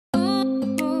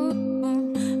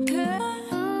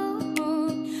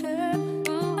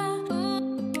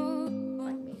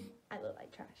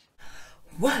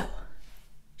Whoa!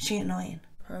 She annoying.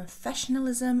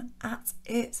 Professionalism at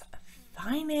its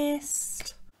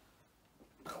finest.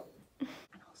 And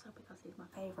also because he's my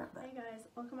favourite. Hey guys,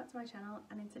 welcome back to my channel,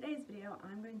 and in today's video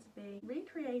I'm going to be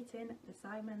recreating the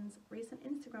SIDEMEN'S recent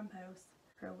Instagram posts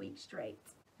for a week straight.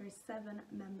 There is 7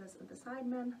 members of the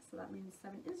SIDEMEN, so that means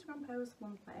 7 Instagram posts,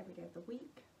 one for every day of the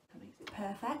week. That makes it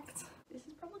perfect. This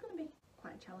is probably going to be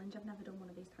quite a challenge. I've never done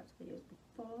one of these types of videos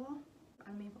before.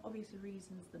 I mean, for obvious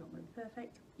reasons, they're not going to be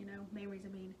perfect. You know, main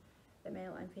reason being they're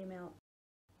male and female.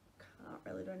 Can't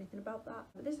really do anything about that.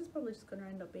 But this is probably just going to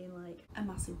end up being like a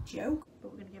massive joke, but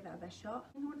we're going to give it our best shot.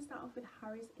 I think I want to start off with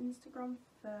Harry's Instagram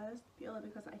first, purely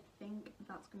because I think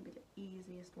that's going to be the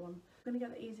easiest one. I'm going to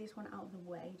get the easiest one out of the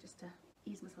way just to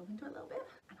ease myself into it a little bit,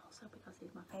 and also because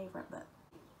he's my favourite. But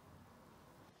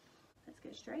let's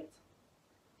get straight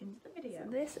into the video. So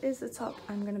this is the top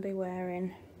I'm going to be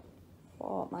wearing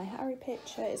for my Harry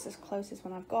picture. It's the closest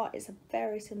one I've got. It's a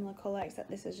very similar colour, except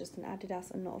this is just an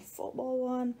Adidas and not a football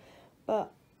one.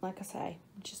 But like I say,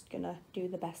 I'm just gonna do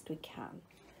the best we can.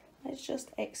 Let's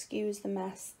just excuse the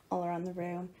mess all around the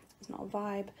room. It's not a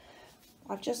vibe.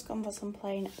 I've just gone for some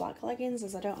plain black leggings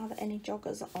as I don't have any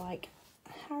joggers like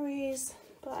Harry's.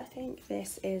 But I think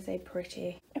this is a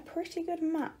pretty good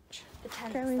match.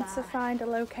 Going to find a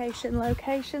location.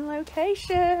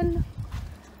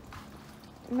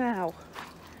 Now,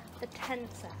 the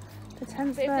tent's there. The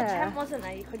tent's but there. If the tent wasn't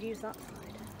there, you could use that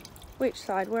side. Which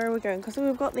side? Where are we going? Because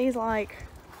we've got these like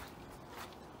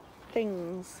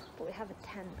things. But we have a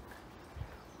tent.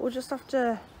 We'll just have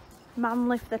to man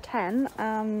lift the tent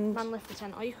and Man lift the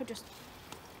tent, or you could just.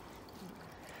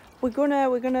 We're gonna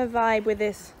vibe with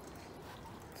this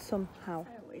somehow.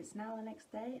 So it's now the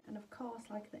next day, and of course,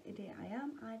 like the idiot I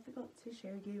am, I forgot to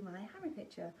show you my Harry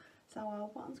picture. So I'll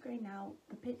put on screen now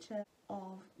the picture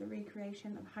of the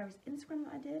recreation of Harry's Instagram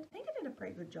that I did. I think I did a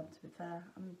pretty good job, to be fair.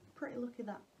 I'm pretty lucky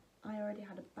that I already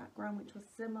had a background which was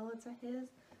similar to his.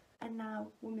 And now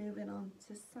we're moving on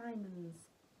to Simon's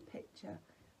picture.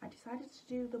 I decided to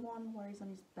do the one where he's on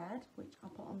his bed, which I'll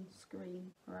put on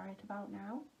screen right about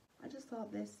now. I just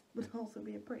thought this would also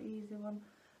be a pretty easy one.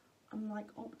 I'm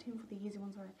like opting for the easy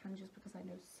ones where I can, just because I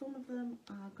know some of them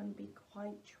are going to be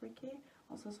quite tricky.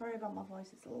 Also, sorry about my voice,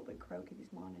 it's a little bit croaky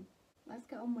this morning. Let's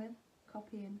get on with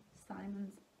copying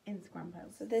Simon's Instagram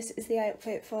post. So this is the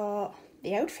outfit for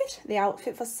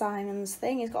Simon's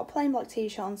thing. He's got a plain black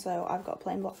t-shirt on, so I've got a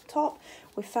plain black top.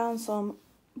 We found some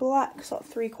black sort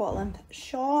of 3/4 length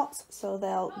shorts, so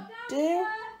they'll do.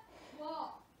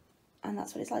 And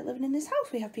that's what it's like living in this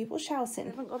house. We have people shouting.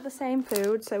 We haven't got the same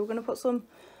food, so we're going to put some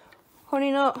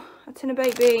honey nut, a tin of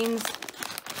baked beans,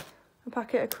 a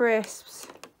packet of crisps,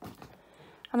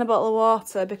 and a bottle of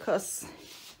water, because,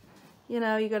 you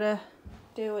know, you gotta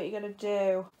do what you gotta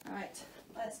do. Right,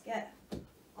 let's get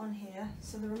on here.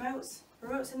 So the remote's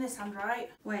in this hand,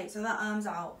 right? Wait, so that arm's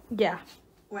out? Yeah.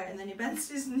 Wait, and then he bends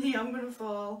his knee, I'm gonna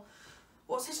fall.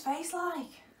 What's his face like?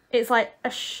 It's like a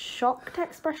shocked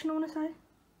expression, I wanna say.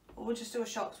 Or we'll just do a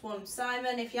shocked one.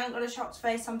 Simon, if you ain't got a shocked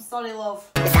face, I'm sorry, love.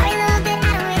 Sorry, love, but I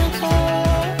don't really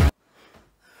care.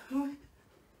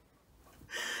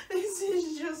 This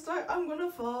is just like, I'm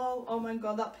gonna fall. Oh my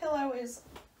god, that pillow is...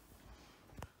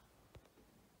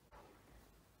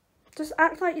 Just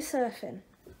act like you're surfing.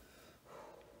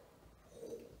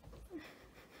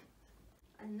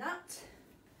 And that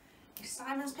is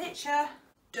Simon's picture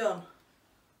done.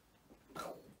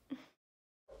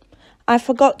 I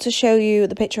forgot to show you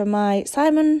the picture of my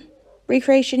Simon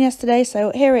recreation yesterday,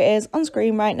 so here it is on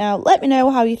screen right now. Let me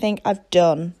know how you think I've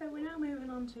done. So we're now moving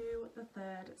on to the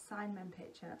third SIDEMEN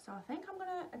picture. So I think I'm going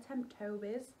to attempt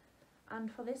Toby's,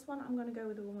 and for this one I'm going to go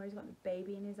with the one where he's got the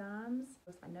baby in his arms.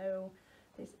 I know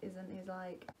this isn't his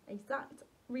like exact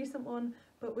recent one,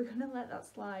 but we're going to let that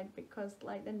slide because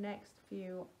like the next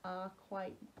few are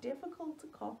quite difficult to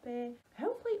copy.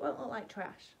 Hopefully it won't look like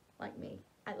trash, like me.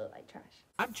 I look like trash.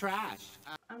 I'm trash.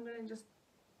 I'm going to just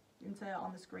insert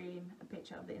on the screen a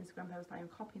picture of the Instagram post I am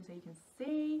copying so you can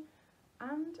see,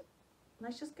 and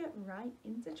let's just get right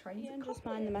into trying to copy. Just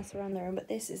mind the mess around the room, but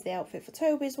this is the outfit for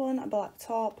Toby's one. A black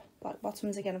top, black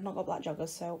bottoms. Again, I've not got black joggers,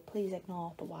 so please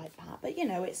ignore the white part, but you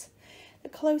know, it's the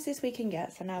closest we can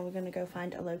get. So now we're going to go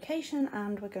find a location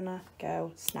and we're going to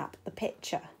go snap the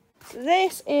picture. So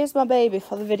this is my baby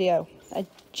for the video. A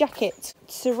jacket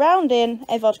surrounding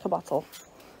a vodka bottle.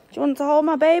 Do you want to hold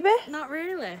my baby? Not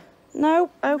really. No?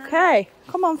 Okay.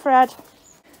 No. Come on, Fred.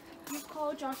 You've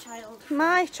called your child.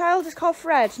 My child is called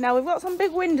Fred. Now, we've got some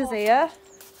big windows here.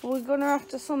 We're going to have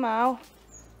to somehow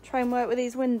try and work with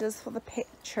these windows for the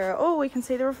picture. Oh, we can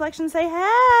see the reflection say,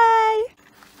 hey!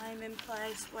 I'm in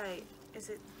place. Wait, is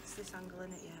this angle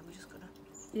in it? Yeah, we're just going to...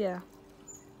 Yeah.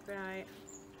 Right,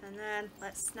 and then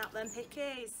let's snap them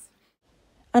pickies.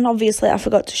 And obviously I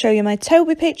forgot to show you my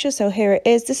Toby picture, so here it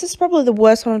is. This is probably the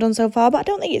worst one I've done so far, but I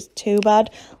don't think it's too bad.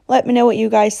 Let me know what you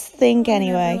guys think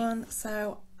anyway. Everyone,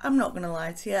 so I'm not going to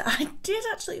lie to you, I did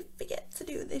actually forget to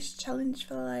do this challenge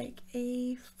for like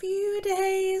a few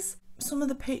days. Some of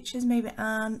the pictures maybe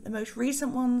aren't the most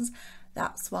recent ones,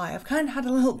 that's why I've kind of had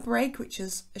a little break, which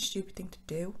is a stupid thing to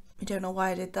do. I don't know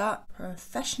why I did that.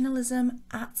 Professionalism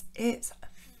at its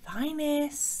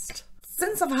finest.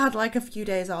 Since I've had like a few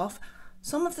days off,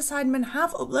 some of the Sidemen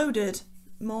have uploaded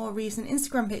more recent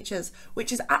Instagram pictures, which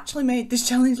has actually made this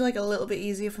challenge like a little bit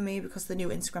easier for me because the new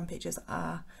Instagram pictures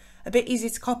are a bit easy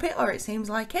to copy, or it seems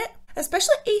like it.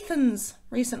 Especially Ethan's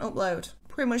recent upload,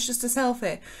 pretty much just a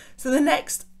selfie. So the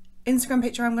next Instagram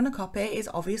picture I'm going to copy is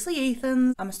obviously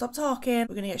Ethan's. I'm going to stop talking,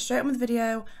 we're going to get straight on with the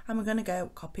video, and we're going to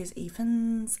go copy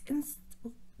Ethan's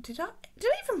Did I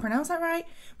even pronounce that right?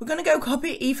 We're going to go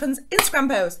copy Ethan's Instagram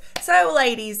post. So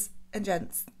ladies and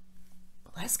gents,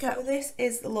 let's go. So this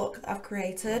is the look that I've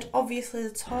created. Obviously the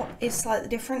top is slightly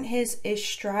different. His is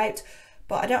striped,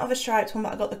 but I don't have a striped one,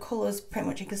 but I got the colours pretty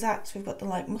much exact. So we've got the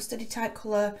like mustardy type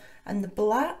colour and the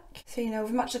black. So you know,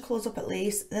 we've matched the colours up at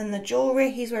least. Then the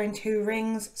jewellery, he's wearing 2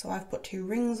 rings, so I've put 2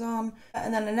 rings on.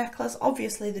 And then a necklace.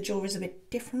 Obviously the jewellery's a bit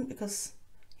different because,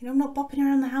 you know, I'm not bopping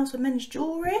around the house with men's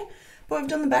jewellery. But we've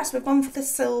done the best. We've gone for the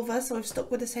silver, so we've stuck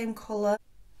with the same colour.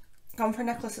 Gone for a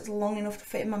necklace that's long enough to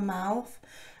fit in my mouth.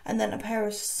 And then a pair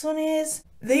of sunnies.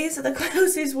 These are the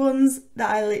closest ones that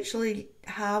I literally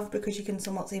have because you can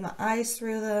somewhat see my eyes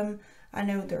through them. I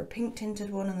know they're a pink tinted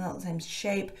one and they're not the same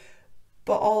shape,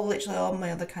 but literally all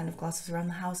my other kind of glasses around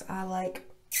the house are like,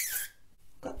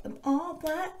 got them all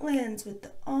black lens with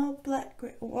the all black,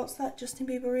 what's that Justin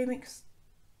Bieber remix?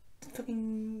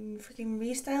 Fucking freaking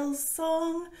Restyles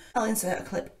song. I'll insert a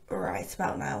clip right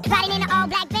about now. Riding in the all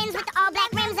black Benz with the all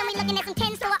black rims, and we looking at some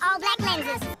 10 store all black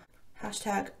lenses.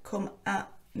 Hashtag come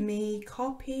at me,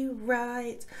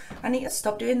 copyright. I need to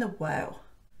stop doing the wow.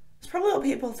 It's probably what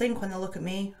people think when they look at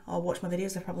me or watch my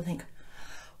videos. They probably think,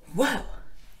 wow,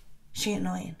 she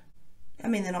annoying. I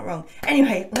mean, they're not wrong.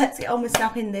 Anyway, let's get on with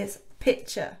snapping this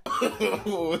picture.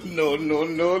 Oh, no, no,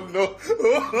 no, no.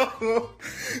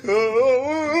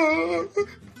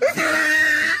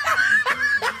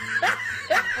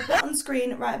 I put on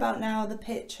screen right about now the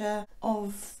picture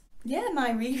of, yeah,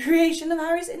 my recreation of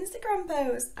Harry's Instagram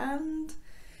post, and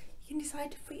you can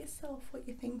decide for yourself what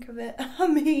you think of it. I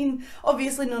mean,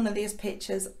 obviously none of these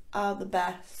pictures are the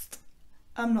best.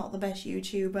 I'm not the best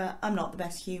YouTuber, I'm not the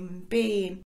best human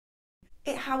being.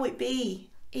 It how it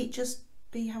be. It just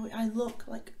be how I look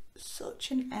like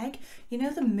such an egg. You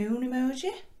know the moon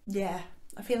emoji? Yeah,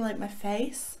 I feel like my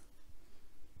face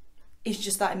is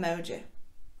just that emoji.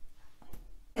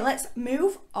 Let's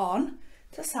move on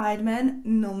to Sidemen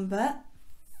number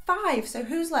 5. So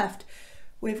who's left?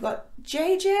 We've got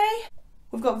JJ,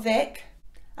 we've got Vic,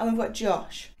 and we've got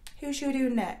Josh. Who should we do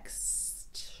next?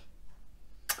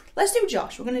 Let's do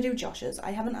Josh. We're going to do Josh's.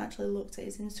 I haven't actually looked at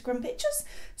his Instagram pictures,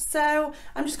 so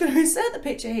I'm just going to insert the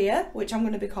picture here, which I'm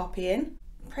going to be copying.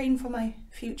 Praying for my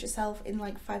future self in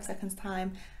like 5 seconds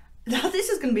time. Now this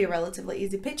is going to be a relatively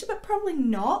easy picture, but probably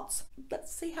not.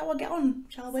 Let's see how I get on,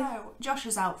 shall we? So,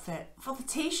 Josh's outfit. For the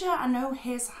t-shirt, I know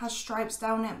his has stripes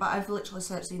down it, but I've literally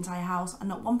searched the entire house and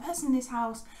not one person in this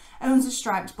house owns a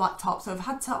striped black top, so I've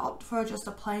had to opt for just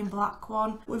a plain black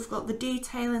one. We've got the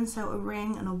detailing, so a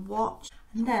ring and a watch.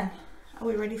 And then, are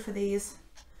we ready for these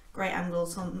great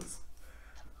angles, huns?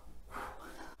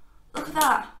 Look at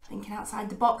that! Thinking outside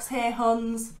the box here,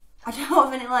 huns. I don't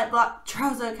have any like black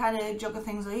trouser kind of jogger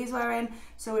things that he's wearing,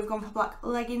 so we've gone for black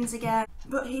leggings again.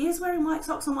 But he is wearing white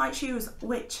socks and white shoes,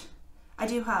 which I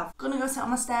do have. Gonna go sit on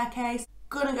my staircase,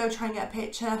 gonna go try and get a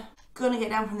picture, gonna get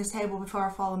down from this table before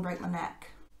I fall and break my neck.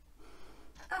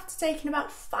 After taking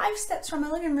about 5 steps from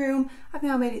my living room, I've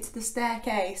now made it to the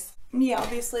staircase. Yeah,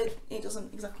 obviously it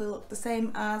doesn't exactly look the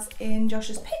same as in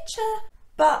Josh's picture,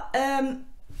 but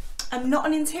I'm not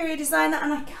an interior designer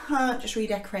and I can't just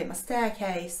redecorate my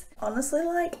staircase. Honestly,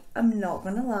 like, I'm not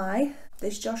gonna lie,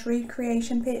 this Josh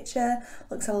recreation picture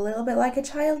looks a little bit like a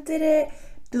child did it.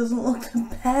 Doesn't look the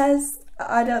best.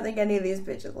 I don't think any of these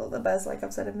pictures look the best, like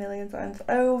I've said a million times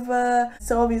over.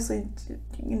 So obviously,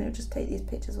 you know, just take these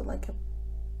pictures with like a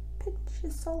pinch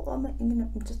of salt on it, you know,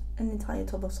 just an entire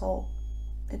tub of salt.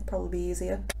 It'd probably be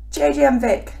easier. JJ and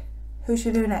Vic, who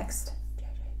should we do next?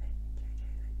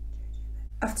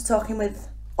 After talking with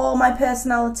all my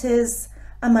personalities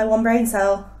and my one brain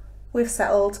cell, we've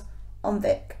settled on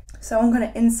Vic. So I'm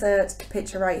going to insert a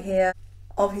picture right here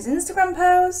of his Instagram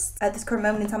post. At this current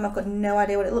moment in time, I've got no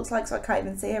idea what it looks like, so I can't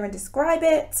even sit here and describe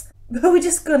it. But we're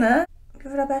just gonna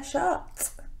Give it a best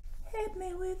shot. Hit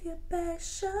me with your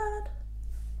best shot.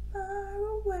 Far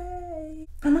away.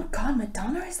 Oh my god,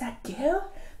 Madonna, is that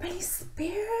girl? Britney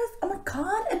Spears? Oh my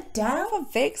god, Adele? For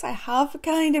Vix, I have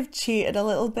kind of cheated a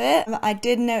little bit. I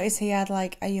did notice he had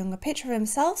like a younger picture of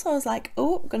himself, so I was like,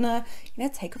 oh, I'm gonna, you know,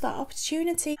 take up that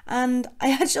opportunity. And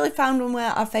I actually found one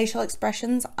where our facial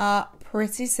expressions are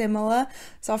pretty similar,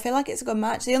 so I feel like it's a good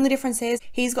match. The only difference is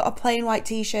he's got a plain white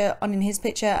t-shirt on in his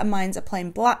picture and mine's a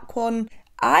plain black one.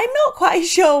 I'm not quite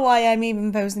sure why I'm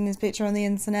even posting this picture on the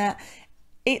internet.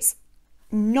 It's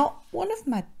not one of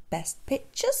my best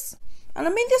pictures. And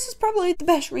I mean, this is probably the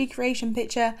best recreation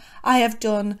picture I have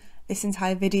done this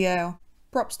entire video.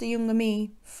 Props to younger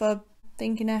me for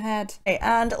thinking ahead. Okay,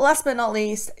 and last but not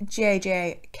least,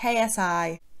 JJ,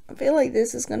 KSI. I feel like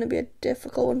this is going to be a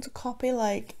difficult one to copy.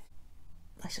 Like,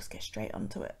 let's just get straight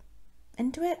onto it.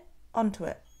 Into it, onto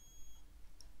it.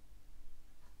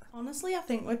 Honestly, I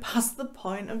think we're past the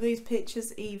point of these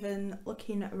pictures even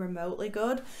looking remotely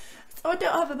good. So I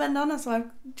don't have a bandana, so I've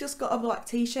just got a black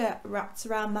t-shirt wrapped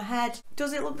around my head.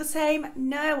 Does it look the same?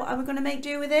 No. Are we going to make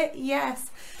do with it?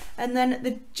 Yes. And then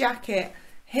the jacket.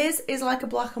 His is like a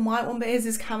black and white one, but his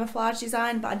is camouflage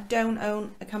design, but I don't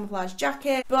own a camouflage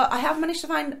jacket. But I have managed to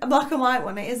find a black and white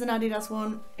one. It is an Adidas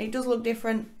one. It does look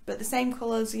different, but the same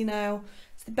colours, you know.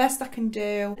 It's the best I can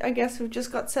do. I guess we've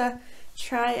just got to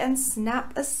try and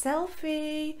snap a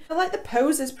selfie. I like the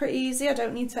pose is pretty easy. I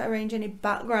don't need to arrange any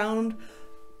background,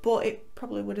 but it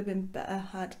probably would have been better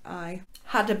had I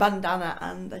had a bandana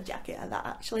and a jacket that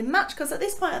actually match, because at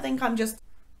this point I think I'm just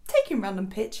taking random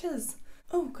pictures.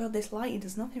 Oh god, this lighting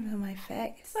does nothing for my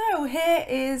face. So here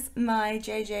is my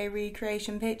JJ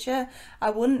recreation picture. I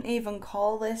wouldn't even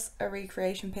call this a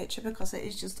recreation picture because it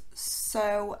is just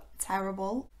so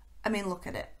terrible. I mean, look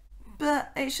at it.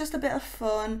 But it's just a bit of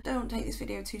fun. Don't take this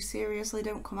video too seriously.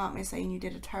 Don't come at me saying you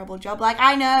did a terrible job. Like,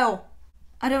 I know.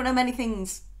 I don't know many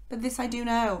things, but this I do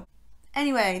know.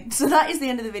 Anyway, so that is the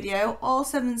end of the video. All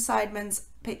 7 SIDEMEN'S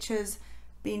pictures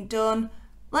being done.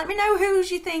 Let me know who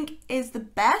you think is the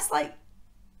best. Like,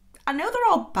 I know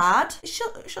they're all bad.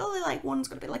 Surely like one's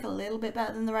gonna be like a little bit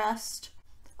better than the rest.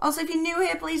 Also, if you're new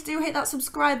here, please do hit that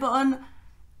subscribe button.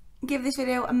 Give this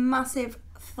video a massive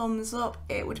thumbs up.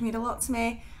 It would mean a lot to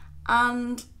me.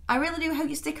 And I really do hope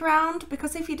you stick around,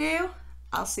 because if you do,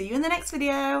 I'll see you in the next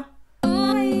video.